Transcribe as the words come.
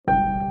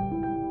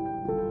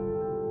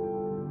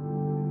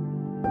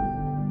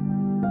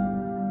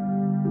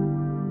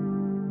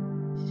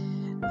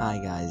Hi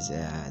guys,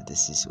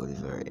 this is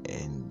Oliver,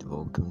 and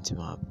welcome to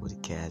my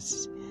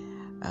podcast.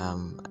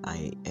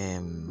 I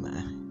am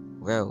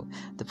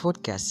the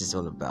podcast is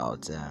all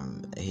about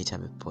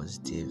HIV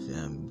positive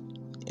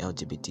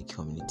LGBT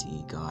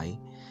community guy,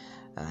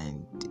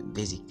 and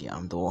basically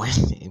I'm the one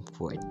in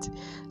for it.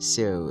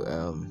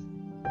 So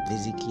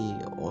basically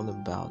all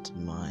about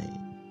my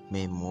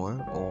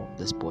memoir or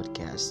this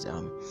podcast.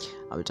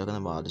 I'll be talking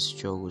about the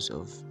struggles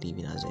of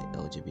living as an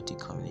LGBT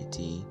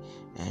community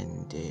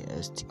and the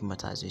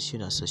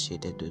stigmatization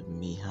associated with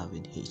me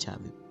having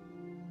HIV.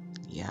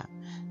 Yeah,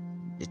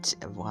 it's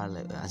a while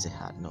as a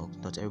hard no,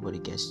 not everybody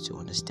gets to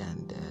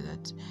understand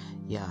that.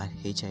 Yeah,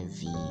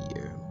 HIV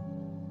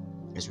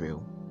is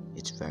real.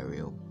 It's very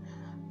real,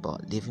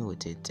 but living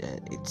with it,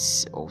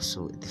 it's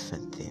also a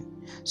different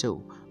thing.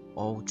 So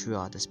all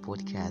throughout this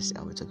podcast,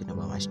 I'll be talking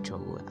about my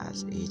struggle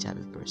as a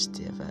HIV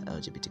positive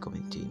LGBT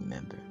community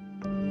member.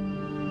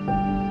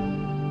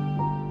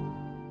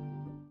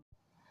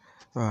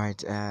 Right,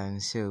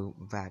 so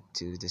back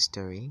to the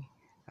story.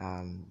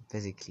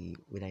 Basically,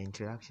 with the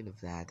introduction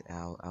of that,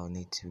 I'll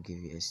need to give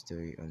you a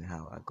story on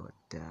how I got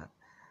the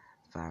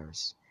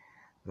virus.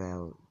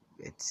 Well,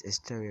 it's a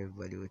story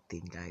everybody would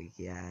think like,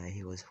 yeah,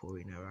 he was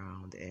fooling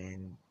around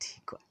and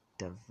he got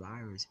the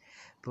virus.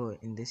 But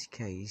in this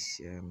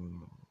case,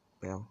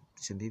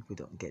 some people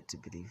don't get to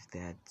believe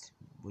that,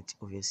 which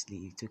obviously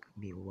it took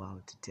me a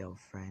while to tell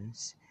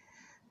friends.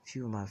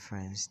 Few of my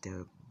friends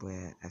that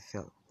where I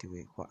felt they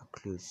were quite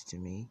close to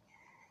me.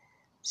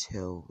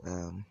 So,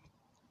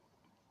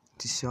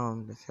 to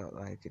some, they felt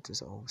like it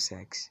was all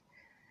sex.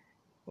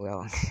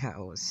 Well, I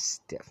was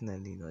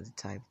definitely not the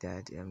type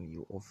that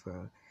you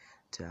offer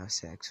to have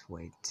sex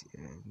with.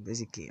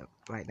 Basically,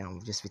 right now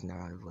I'm just beating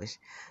around the bush.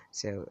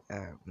 So,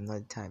 I'm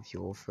not the type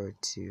you offer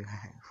to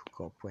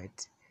hook up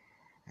with,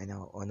 and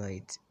I'll honor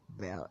it.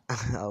 Well,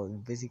 I'll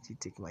basically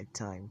take my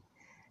time,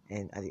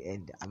 and at the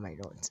end, I might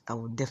not. I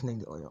will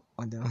definitely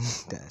honor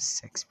the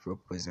sex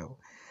proposal.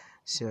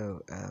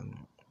 So,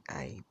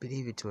 I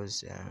believe it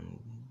was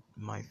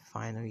my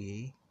final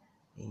year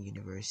in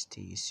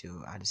university,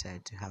 so I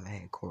decided to have a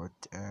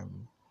haircut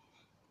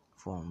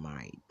for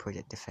my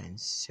project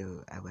defense.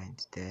 So I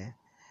went there.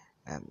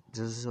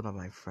 This was one of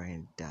my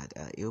friend that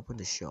he opened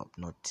the shop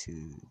not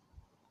to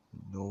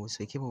know, so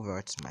he came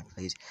over to my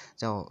place.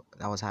 So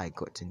that was how I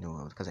got to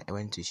know because I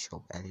went to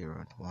shop earlier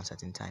on one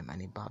certain time and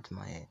he bowed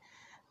my hair.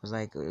 I was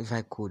like, if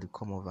I could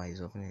come over,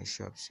 he's opening a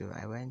shop. So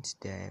I went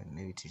there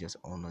maybe to just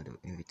honor the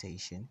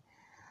invitation.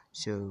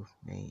 So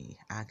he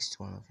asked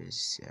one of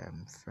his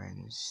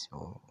friends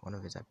or one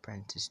of his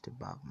apprentices to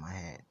barb my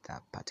hair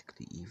that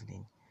particular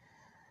evening.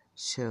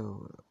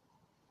 So,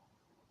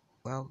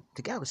 well,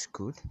 the guy was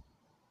good,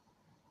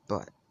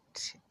 but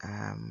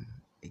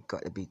it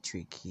got a bit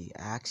tricky.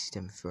 I asked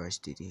him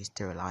first, did he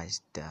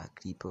sterilize the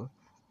clipper?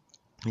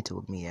 He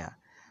told me, yeah.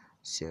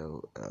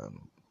 So,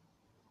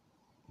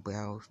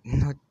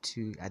 not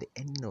to, at the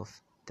end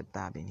of the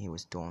barbing, he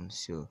was done.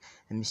 So,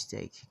 a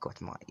mistake, he got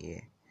my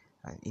ear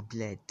and it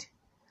bled.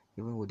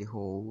 Even with the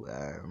whole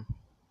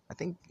I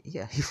think,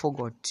 yeah, he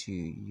forgot to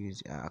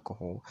use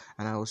alcohol,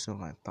 and I also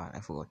my part I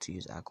forgot to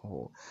use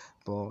alcohol.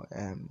 But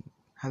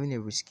having a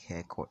risky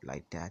haircut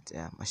like that,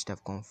 I should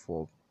have gone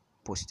for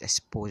post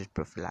exposure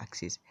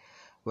prophylaxis.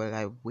 Well,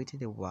 I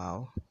waited a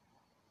while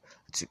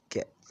to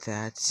get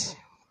that.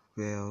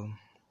 Well,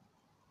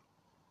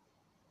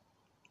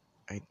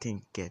 I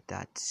didn't get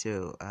that.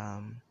 So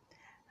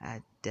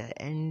at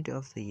the end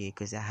of the year,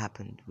 because that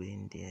happened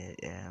within the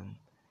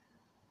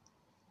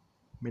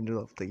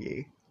middle of the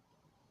year.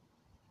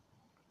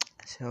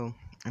 So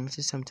I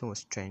noticed something was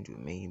strange with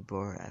me,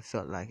 but I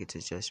felt like it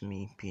was just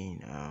me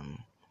being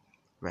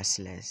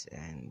restless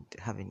and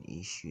having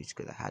issues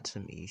because I had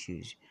some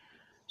issues.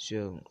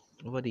 So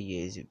over the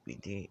years,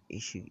 the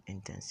issue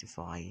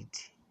intensified,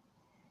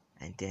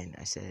 and then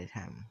I started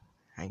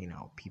hanging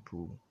out with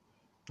people,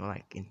 not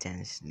like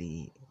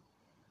intensely,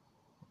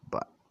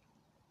 but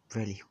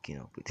really hooking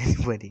up with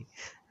anybody.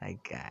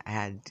 Like I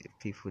had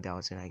people that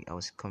was like I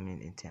was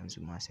coming in terms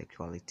of my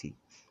sexuality.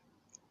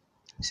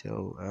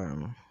 So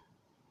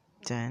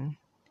then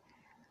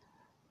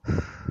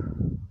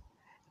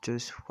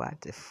just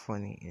what a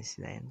funny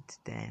incident.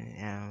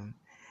 Then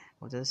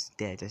I was just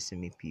there just to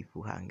meet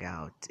people, hang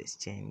out,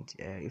 exchange.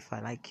 If I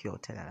like you, I'll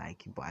tell I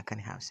like you, but I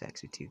can't have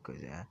sex with you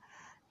because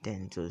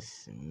then it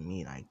was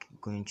me like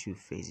going through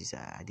phases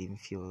I didn't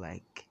feel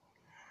like.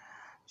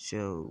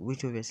 So,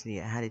 which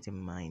obviously I had it in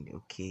mind.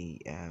 Okay,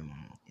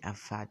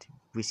 I've had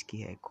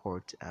risky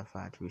haircut, I've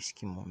had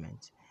risky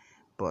moments,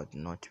 but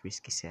not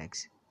risky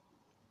sex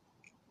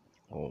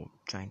or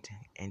trying to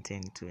enter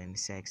into any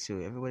sex. So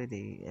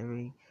everybody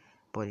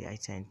I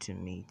tend to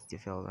meet, they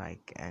felt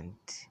like I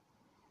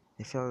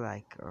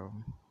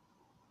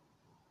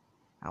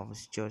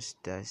was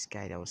just this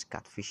guy that was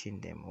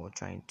catfishing them or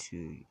trying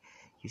to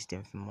use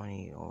them for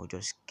money or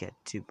just get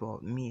to.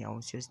 But me, I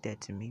was just there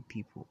to meet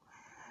people.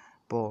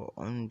 But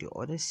on the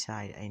other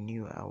side, I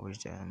knew I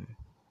was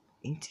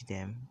into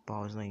them, but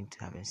I was not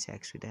into having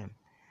sex with them.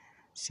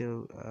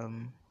 So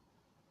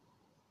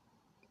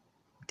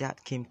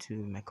that came to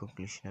my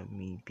conclusion of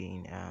me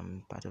being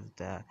part of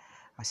the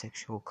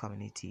asexual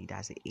community,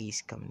 that's the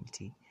ace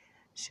community.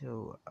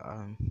 So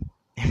I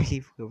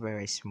believe we're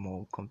very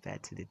small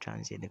compared to the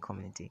transgender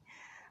community,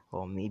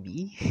 or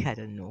maybe I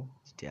don't know.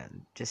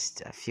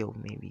 Just I feel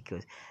maybe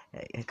because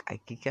I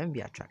can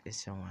be attracted to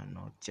someone,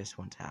 not just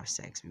want to have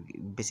sex.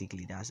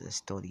 Basically, that's a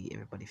study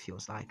everybody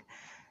feels like.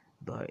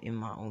 But in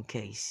my own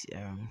case,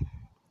 I'm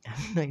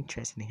not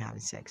interested in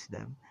having sex with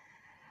them.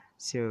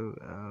 So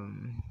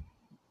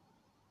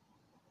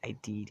I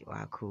did what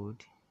I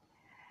could.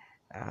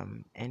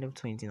 End of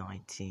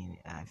 2019,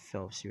 I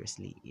fell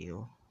seriously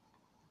ill.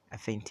 I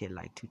fainted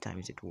like 2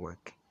 times at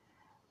work.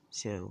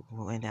 So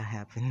when that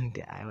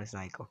happened, I was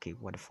like, okay,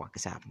 what the fuck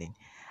is happening?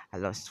 I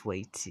lost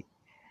weight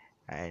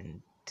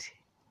and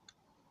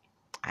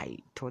I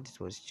thought it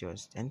was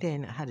just, and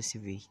then I had a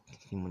severe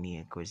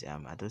pneumonia because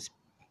at those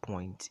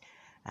point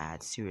I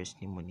had serious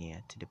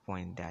pneumonia to the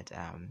point that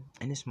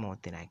any small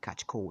thing I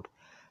catch cold.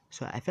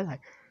 So I felt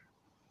like,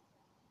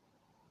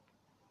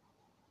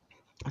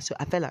 so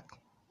I felt like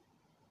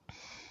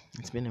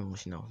it's been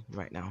emotional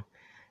right now.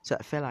 So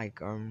I felt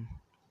like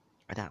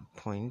at that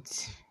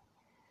point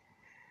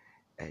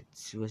it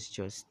was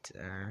just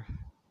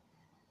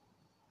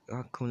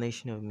a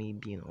combination of me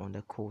being on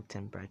the cold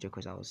temperature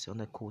because I was on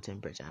the cold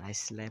temperature and I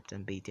slept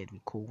and bathed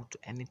with cold,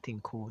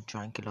 anything cold,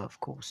 drank a lot of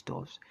cold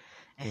stuff,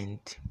 and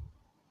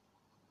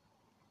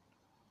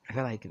I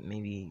felt like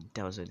maybe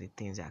those are the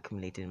things that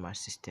accumulated in my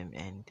system,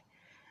 and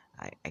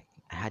I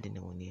had a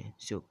pneumonia.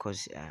 So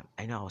because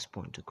I know I was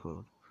prone to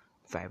cold,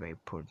 very very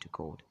prone to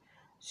cold,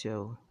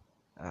 so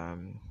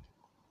um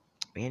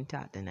we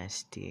entered the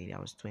next day. That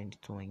was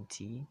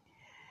 2020.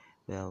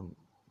 Well,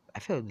 I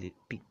felt a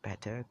bit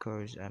better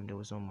because there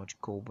was not much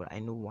cold, but I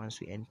know once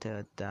we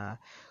entered the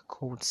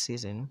cold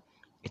season,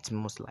 it's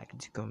most likely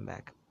to come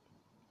back.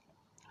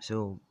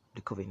 So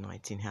the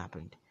COVID-19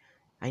 happened.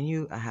 I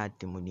knew I had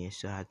pneumonia,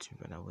 so I had to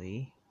run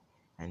away,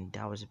 and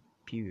that was a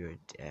period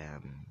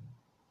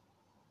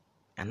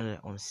another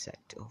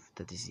onset of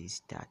the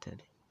disease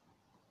started.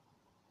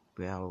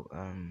 Well,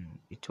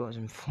 it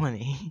wasn't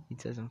funny.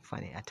 It wasn't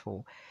funny at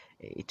all.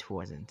 It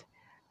wasn't.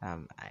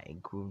 I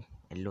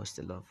lost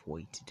a lot of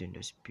weight during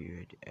this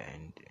period,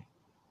 and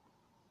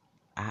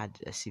I had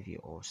a severe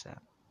ulcer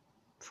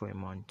for a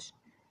month.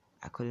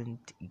 I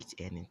couldn't eat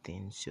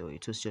anything, so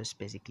it was just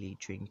basically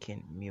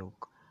drinking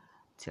milk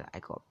till I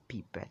got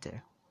bit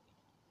better.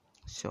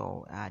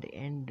 So at the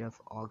end of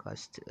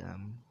August,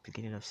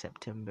 beginning of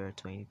September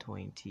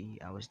 2020,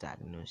 I was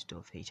diagnosed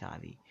with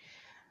HIV.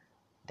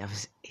 That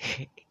was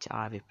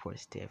HIV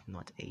positive,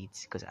 not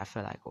AIDS, because I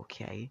felt like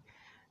okay,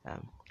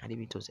 and if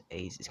it was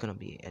AIDS, it's gonna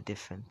be a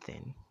different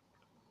thing.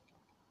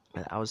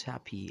 But I was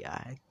happy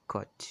I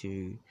got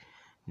to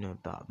know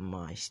about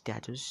my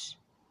status,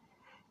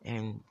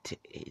 and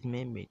it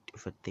made me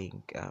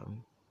overthink.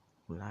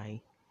 Will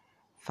I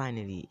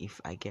finally, if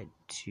I get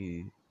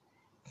to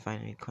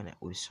finally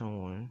connect with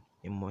someone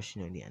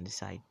emotionally and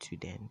decide to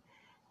then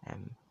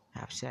um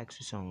have sex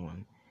with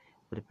someone,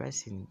 will the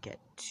person get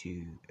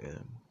to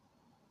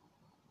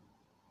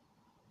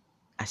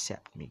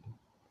accept me?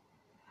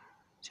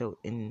 So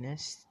in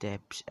next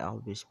steps, I'll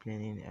be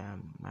explaining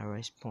my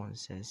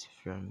responses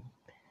from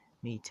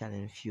me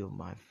telling a few of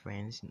my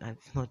friends. And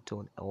I've not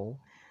told all,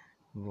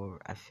 but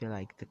I feel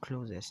like the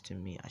closest to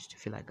me, I should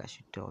feel like I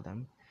should tell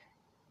them.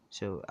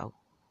 So I'll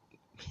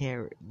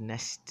here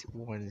next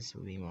ones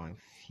will be my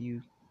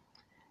few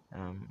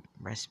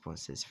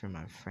responses from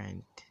my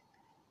friend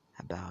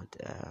about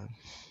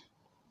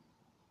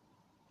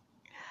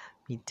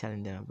me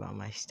telling them about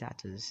my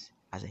status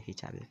as a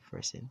HIV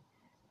person.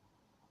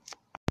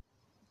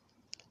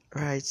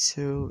 Right,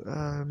 so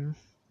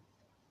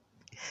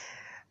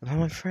about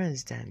my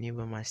friends that knew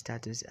about my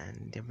status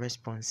and their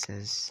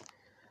responses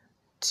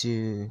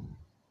to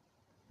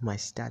my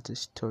status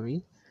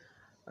story.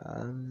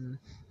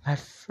 My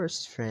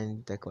first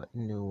friend that got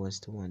knew was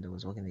the one that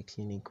was working in the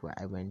clinic where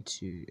I went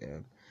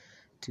to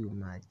do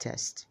my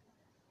test.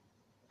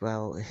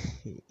 Well,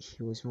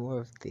 he was more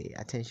of the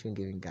attention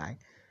giving guy.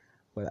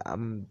 Well,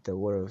 I'm the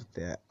more of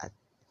the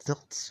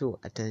not so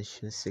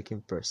attention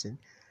seeking person.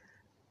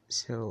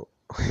 So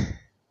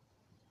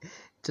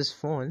it was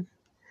fun,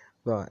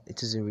 but it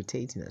was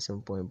irritating at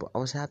some point. But I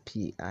was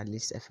happy. At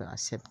least I felt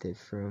accepted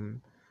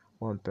from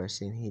one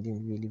person. He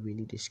didn't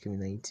really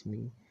discriminate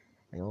me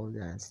and all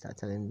that. Start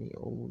telling me,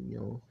 oh,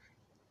 you're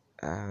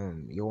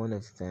one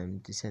of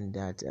them, this and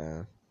that.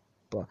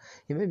 But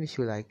it made me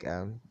feel like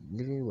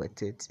living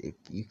with it,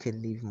 you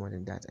can live more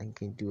than that and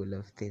can do a lot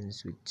of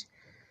things with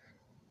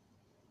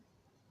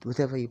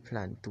whatever you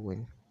plan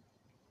doing.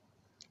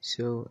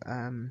 So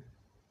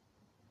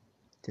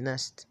the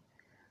next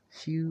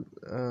few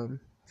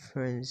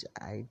friends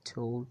I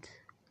told,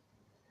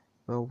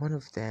 well, one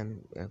of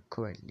them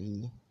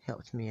currently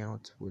helped me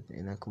out with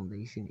an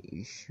accommodation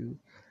issue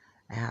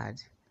I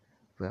had.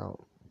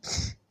 Well,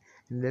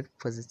 left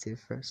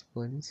positive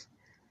response.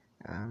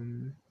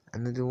 Um,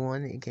 Another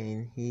one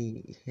again,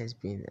 he has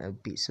been a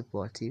bit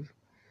supportive.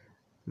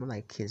 More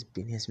like he's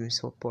been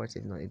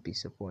supportive, not a bit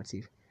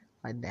supportive.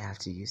 Why did I have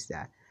to use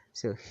that?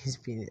 So he's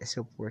been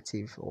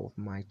supportive of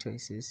my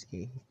choices.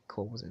 He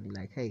calls and be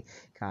like, "Hey,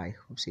 guy,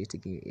 hope so you're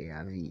taking your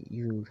ARV.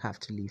 You have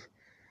to leave.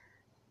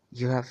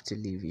 You have to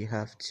leave. You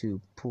have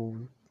to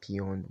pull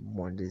beyond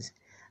wonders.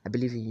 I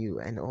believe in you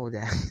and all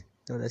that,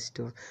 all that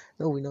stuff.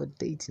 No, we're not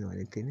dating or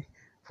anything.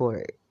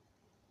 For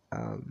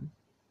um,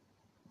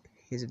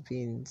 he's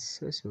been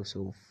so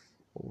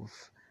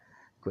of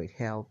great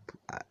help.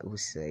 I would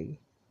say.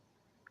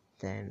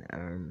 Then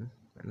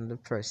another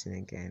person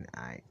again.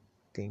 I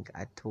think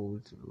I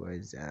told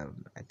was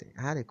I think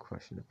I had a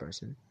crush on the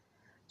person.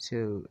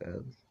 So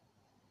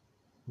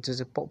it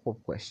was a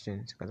pop-up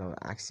question because I was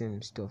asking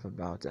him stuff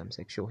about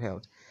sexual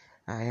health.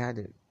 I had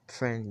a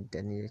friend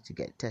that needed to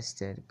get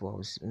tested but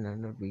was in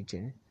another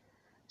region.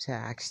 So I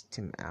asked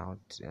him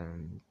out,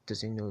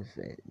 does he know if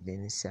there are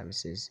any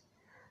services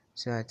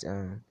so that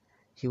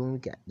he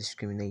won't get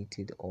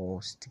discriminated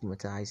or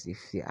stigmatized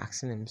if they're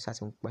asking him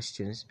certain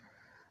questions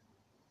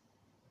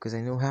because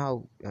I know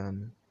how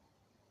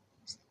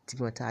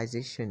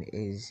stigmatization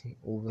is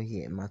over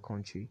here in my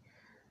country.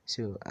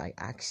 So I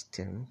asked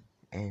him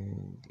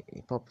and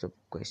he popped up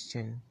a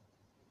question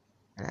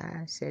and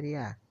I said,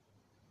 yeah,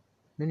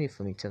 no need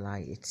for me to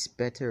lie. It's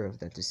better of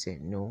that to say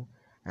no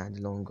and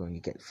the long run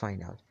you get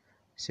find out.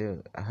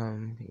 So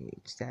he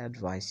started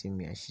advising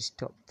me I should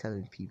stop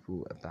telling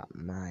people about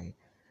my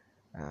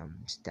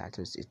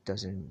status. It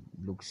doesn't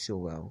look so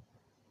well.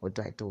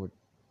 Although I thought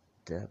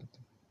uh,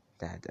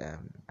 that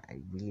I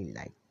really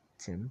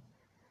liked him.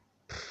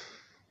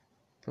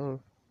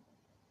 So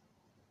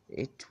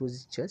it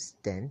was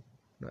just then,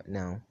 not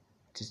now,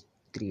 just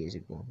 3 years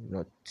ago,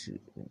 not two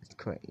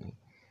currently.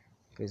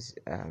 Because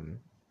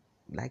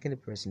liking a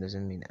person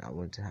doesn't mean I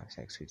want to have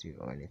sex with you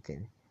or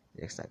anything.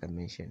 Just like I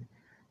mentioned.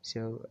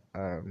 So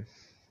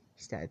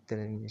he started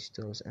telling me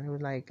stories, and I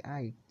was like,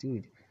 "I,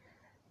 dude,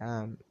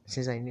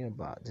 since I knew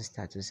about the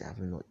status, I've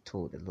not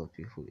told a lot of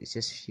people. It's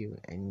just few,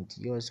 and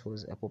yours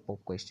was a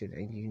pop-up question,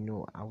 and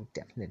I would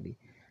definitely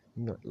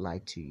not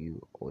lie to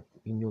you, or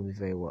you know me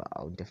very well.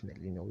 I would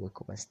definitely not wake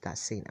up and start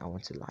saying I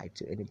want to lie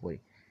to anybody.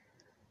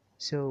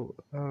 So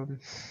that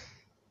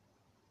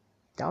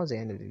was the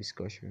end of the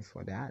discussion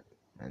for that,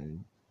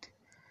 and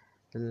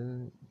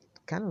um,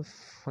 kind of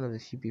one of the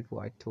few people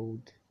I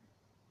told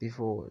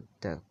before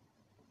the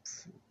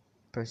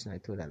person I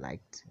told I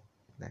liked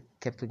that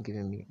kept on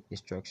giving me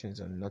instructions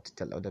on not to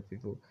tell other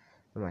people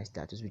about my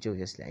status, which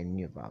obviously I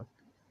knew about.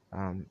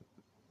 Um,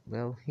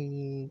 well,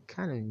 he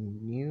kind of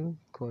knew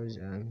because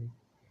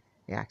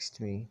he asked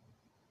me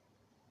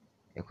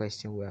a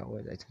question where I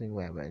was. I told him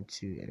where I went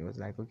to, and he was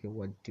like, "Okay,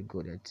 what do you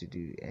go there to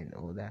do?" and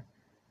all that.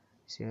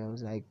 So I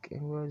was like,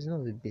 "Well, it's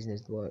not the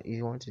business, but if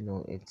you want to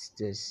know, it's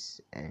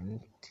this," and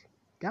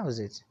that was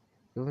it.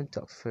 We haven't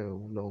talked for a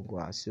long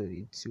while, so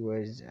it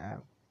was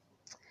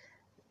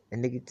a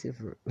negative,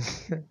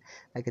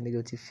 like a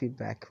negative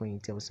feedback when you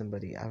tell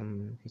somebody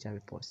I'm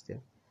HIV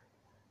positive.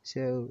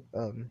 So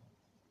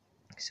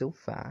so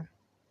far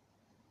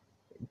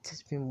it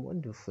has been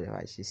wonderful,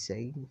 I should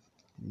say,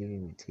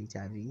 living with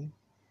HIV,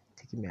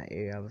 taking my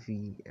ARV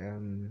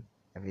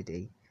every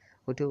day.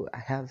 Although I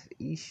have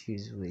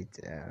issues with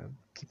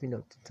keeping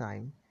up the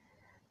time,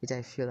 which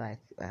I feel like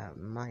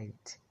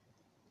might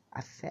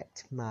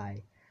affect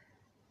my,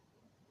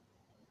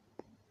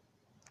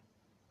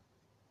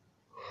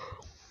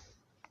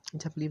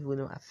 which I believe will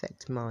not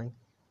affect my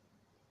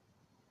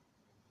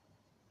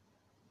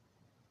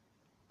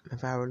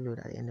viral load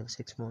at the end of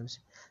 6 months.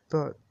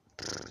 But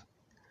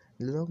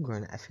in the long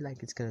run, I feel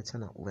like it's gonna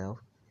turn out well.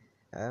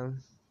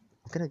 I'm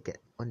gonna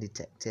get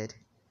undetected.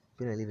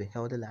 I'm gonna live a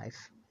healthy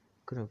life.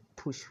 I'm gonna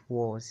push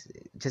walls,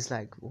 just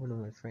like one of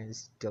my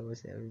friends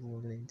does every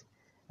morning.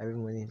 Every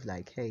morning,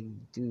 like, hey,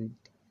 dude,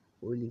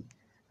 Oli,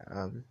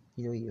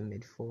 you're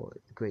made for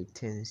great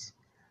things.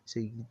 So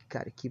you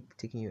gotta keep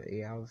taking your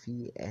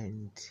ARV,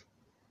 and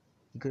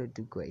you gotta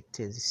do great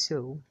things.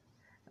 So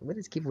I'm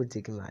gonna keep on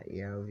taking my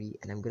ARV,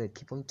 and I'm gonna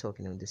keep on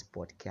talking on this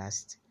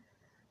podcast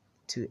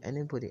to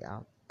anybody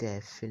out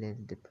there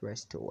feeling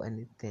depressed or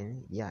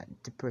anything. Yeah,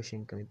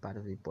 depression can be part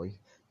of it, but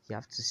you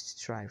have to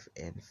strive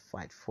and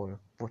fight for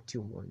what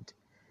you want.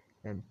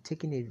 And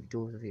taking a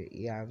dose of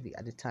your ARV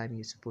at the time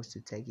you're supposed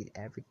to take it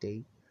every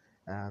day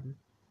um,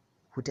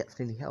 will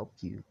definitely help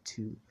you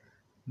to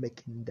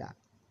making that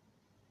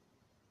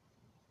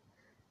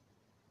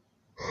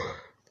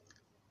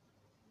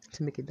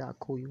that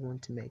call you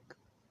want to make.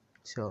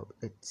 So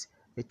it's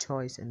a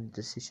choice and a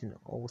decision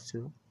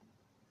also.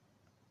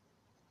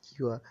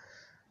 You are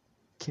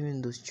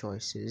given those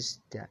choices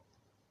that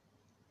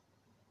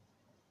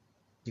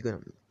you're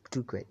gonna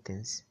do great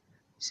things.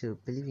 So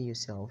believe in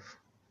yourself.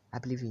 I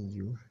believe in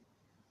you.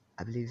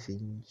 I believe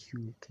in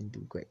you can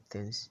do great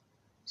things.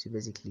 So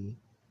basically,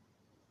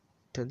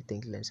 don't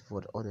think less of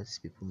what others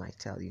people might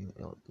tell you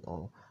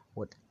or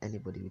what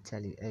anybody will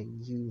tell you.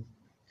 And you,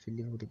 if you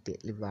live with a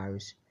deadly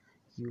virus,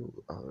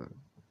 you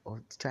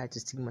or try to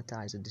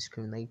stigmatize or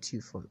discriminate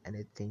you from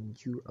anything,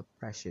 you are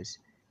precious.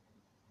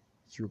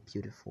 You're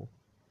beautiful.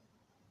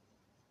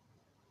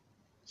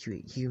 You're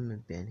a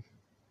human being.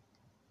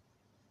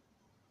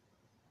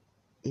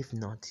 If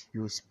not,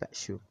 you're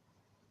special.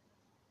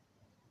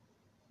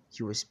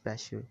 You are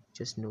special.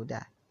 Just know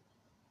that.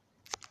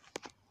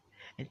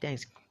 And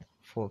thanks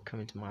for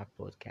coming to my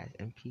podcast.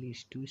 And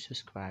please do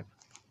subscribe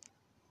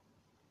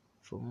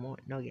for more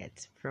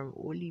nuggets from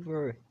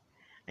Oliver.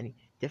 And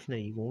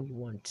definitely, you won't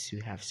want to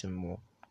have some more.